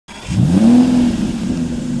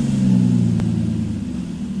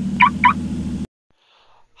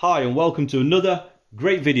Hi and welcome to another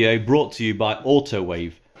great video brought to you by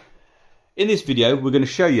Autowave. In this video we're going to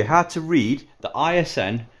show you how to read the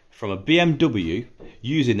ISN from a BMW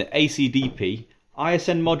using the ACDP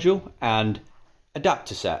ISN module and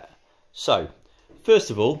adapter set. So first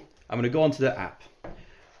of all I'm going to go onto the app.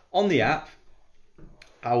 On the app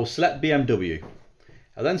I will select BMW.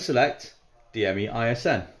 I'll then select DME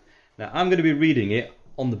ISN. Now I'm going to be reading it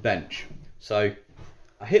on the bench. So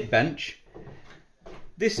I hit bench.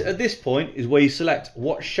 At this point is where you select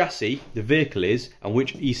what chassis the vehicle is and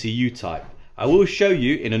which ECU type. I will show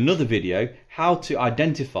you in another video how to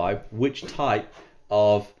identify which type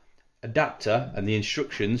of adapter and the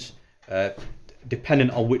instructions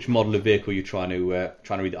dependent on which model of vehicle you're trying to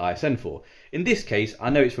read the ISN for. In this case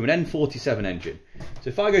I know it's from an N47 engine.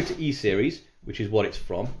 So if I go to E series, which is what it's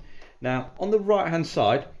from, now on the right hand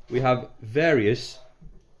side we have various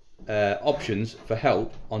options for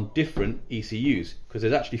help on different ECUs, because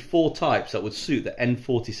there's actually 4 types that would suit the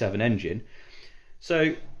N47 engine.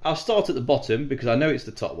 So I'll start at the bottom because I know it's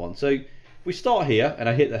the top one. So if we start here and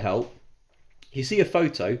I hit the help, you see a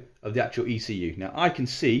photo of the actual ECU. Now I can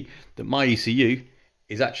see that my ECU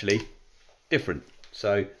is actually different,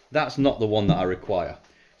 so that's not the one that I require.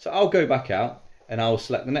 So I'll go back out and I'll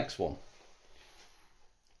select the next one.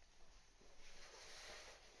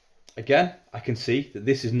 Again, I can see that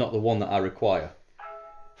this is not the one that I require.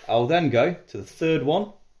 I'll then go to the third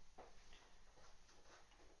one.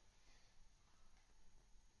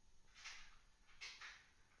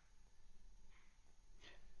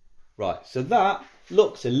 Right, so that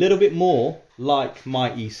looks a little bit more like my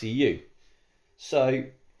ECU. So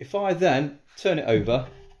if I then turn it over,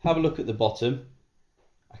 have a look at the bottom,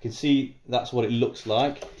 I can see that's what it looks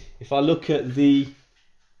like. If I look at the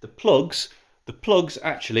plugs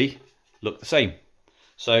actually look the same.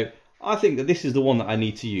 So I think that this is the one that I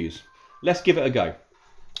need to use. Let's give it a go.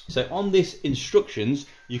 So on this instructions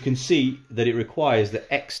you can see that it requires the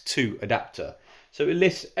X2 adapter. So it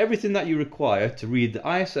lists everything that you require to read the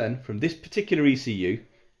ISN from this particular ECU.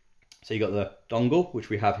 So you got the dongle, which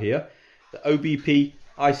we have here, the OBP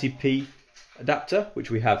ICP adapter,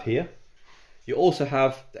 which we have here. You also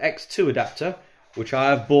have the X2 adapter, which I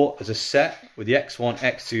have bought as a set with the X1,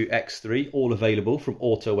 X2, X3, all available from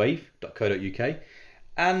autowave.co.uk.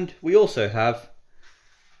 And we also have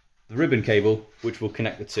the ribbon cable, which will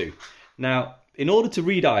connect the two. Now, in order to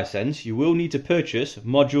read ISNs, you will need to purchase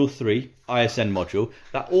Module 3 ISN module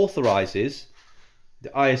that authorises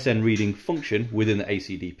the ISN reading function within the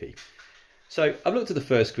ACDP. So I've looked at the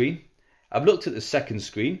first screen, I've looked at the second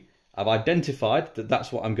screen, I've identified that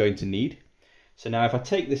that's what I'm going to need. So now if I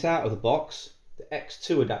take this out of the box, the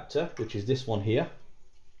X2 adapter, which is this one here,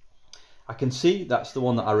 I can see that's the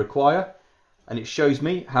one that I require, and it shows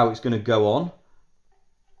me how it's going to go on.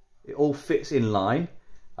 It all fits in line.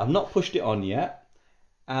 I've not pushed it on yet,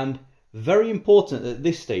 and very important at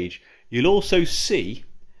this stage, you'll also see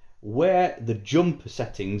where the jumper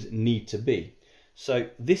settings need to be. So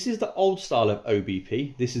this is the old style of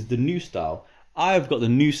OBP, this is the new style. I have got the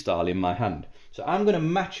new style in my hand, so I'm going to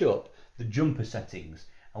match up the jumper settings.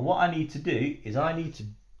 And what I need to do is I need to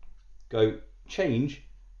go change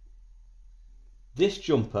this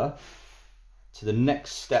jumper to the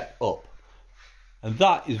next step up. And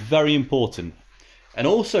that is very important. And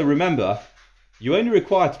also remember, you're only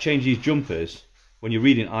required to change these jumpers when you're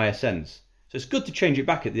reading ISNs. So it's good to change it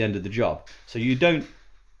back at the end of the job, so you don't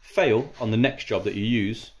fail on the next job that you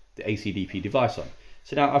use the ACDP device on.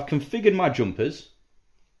 So now I've configured my jumpers,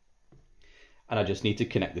 and I just need to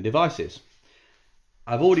connect the devices.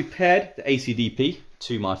 I've already paired the ACDP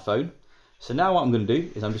to my phone. So now what I'm going to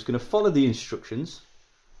do is I'm just going to follow the instructions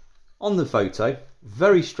on the photo,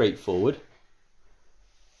 very straightforward.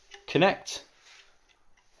 Connect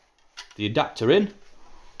the adapter in.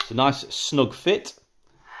 It's a nice snug fit.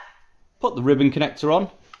 Put the ribbon connector on.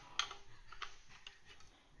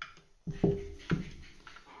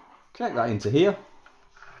 Connect that into here.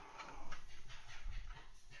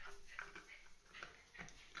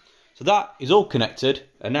 So that is all connected,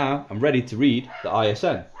 and now I'm ready to read the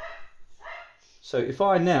ISN. So if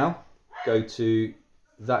I now go to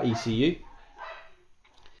that ECU,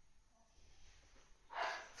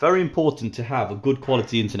 very important to have a good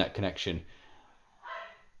quality internet connection.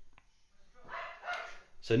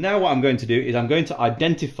 So now what I'm going to do is I'm going to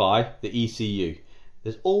identify the ECU.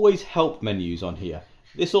 There's always help menus on here.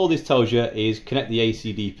 All this tells you is connect the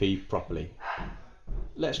ACDP properly.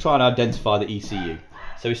 Let's try and identify the ECU.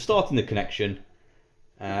 So we're starting the connection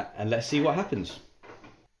and let's see what happens.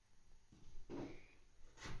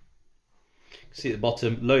 See at the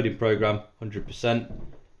bottom, loading program 100%.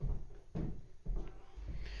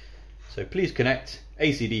 So please connect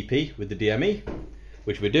ACDP with the DME,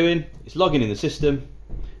 which we're doing. It's logging in the system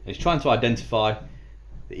and it's trying to identify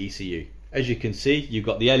the ECU. As you can see, you've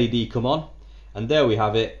got the LED come on, and there we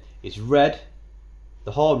have it. It's red,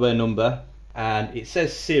 the hardware number, and it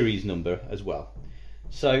says series number as well.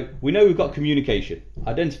 So we know we've got communication,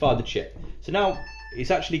 identify the chip. So now it's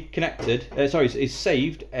actually connected, it's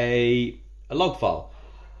saved a log file.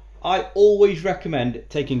 I always recommend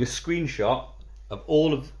taking a screenshot of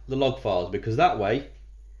all of the log files, because that way,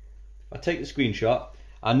 if I take the screenshot,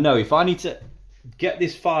 I know if I need to get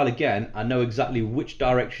this file again, I know exactly which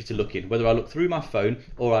direction to look in, whether I look through my phone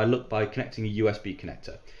or I look by connecting a USB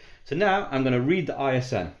connector. So now I'm going to read the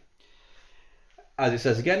ISN. As it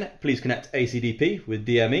says again, please connect ACDP with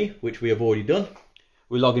DME, which we have already done.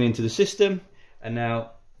 We're logging into the system, and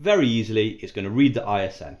now very easily it's going to read the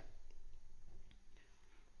ISN.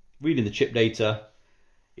 Reading the chip data.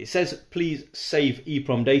 It says please save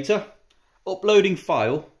EEPROM data. Uploading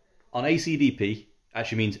file on ACDP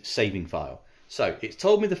actually means saving file. So it's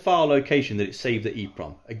told me the file location that it saved the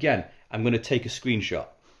EEPROM. Again, I'm going to take a screenshot.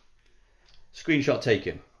 Screenshot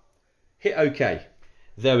taken. Hit OK.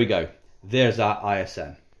 There we go. There's our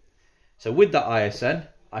ISN. So with that ISN,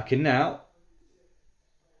 I can now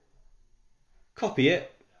copy it,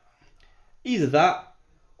 either that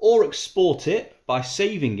or export it by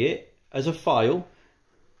saving it as a file.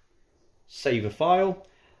 Save a file.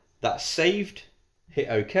 That's saved. Hit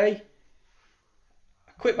OK.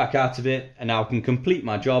 Quit back out of it, and now I can complete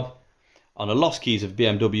my job on the lost keys of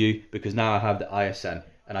BMW, because now I have the ISN,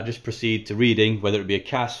 and I just proceed to reading, whether it be a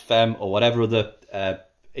CAS, FEM or whatever other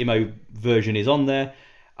IMO version is on there.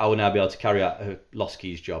 I will now be able to carry out a lost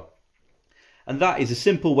keys job. And that is a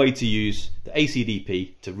simple way to use the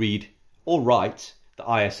ACDP to read or write the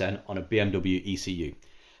ISN on a BMW ECU.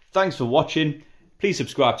 Thanks for watching. Please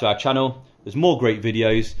subscribe to our channel. There's more great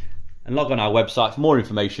videos. And log on our website for more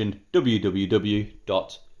information,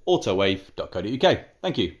 www.autowave.co.uk.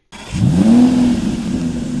 Thank you.